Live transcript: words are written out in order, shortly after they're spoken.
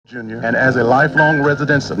Jr. And as a lifelong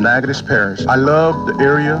resident of Natchitoches Parish, I love the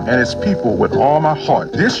area and its people with all my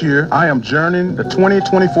heart. This year, I am joining the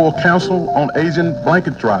 2024 Council on Aging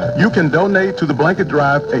Blanket Drive. You can donate to the blanket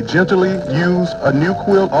drive a gently used a new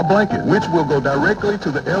quilt or blanket, which will go directly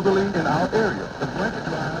to the elderly in our area. The blanket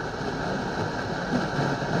drive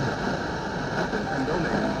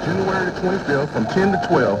January the 25th from 10 to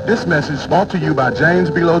 12. This message brought to you by James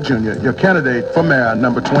Below Jr., your candidate for mayor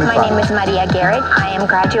number 25. My name is Maria Garrett. I am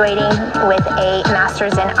graduating with a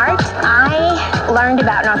master's in art. I learned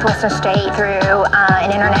about Northwestern State through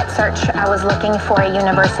an internet search. I was looking for a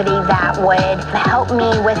university that would help me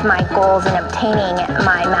with my goals in obtaining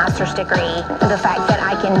my master's degree. The fact that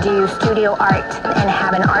I can do studio art and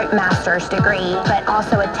have an art master's degree, but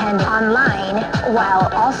also attend online while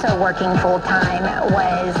also working full-time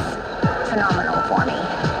was phenomenal for me.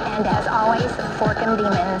 And as always, fork 'em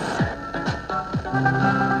demons.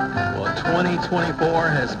 Well, 2024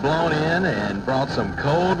 has blown in and brought some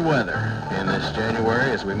cold weather in this January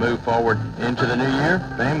as we move forward into the new year.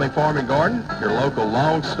 Family Farm and Garden, your local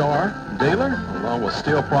Lone Star dealer, along with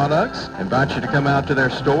Steel Products, invite you to come out to their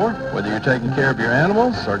store, whether you're taking care of your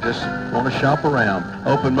animals or just want to shop around.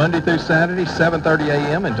 Open Monday through Saturday, 7:30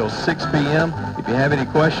 a.m. until 6 p.m. If you have any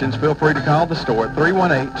questions, feel free to call the store at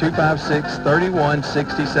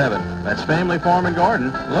 318-256-3167. That's Family Farm and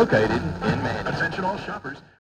Garden, located in Manning. Attention all shoppers.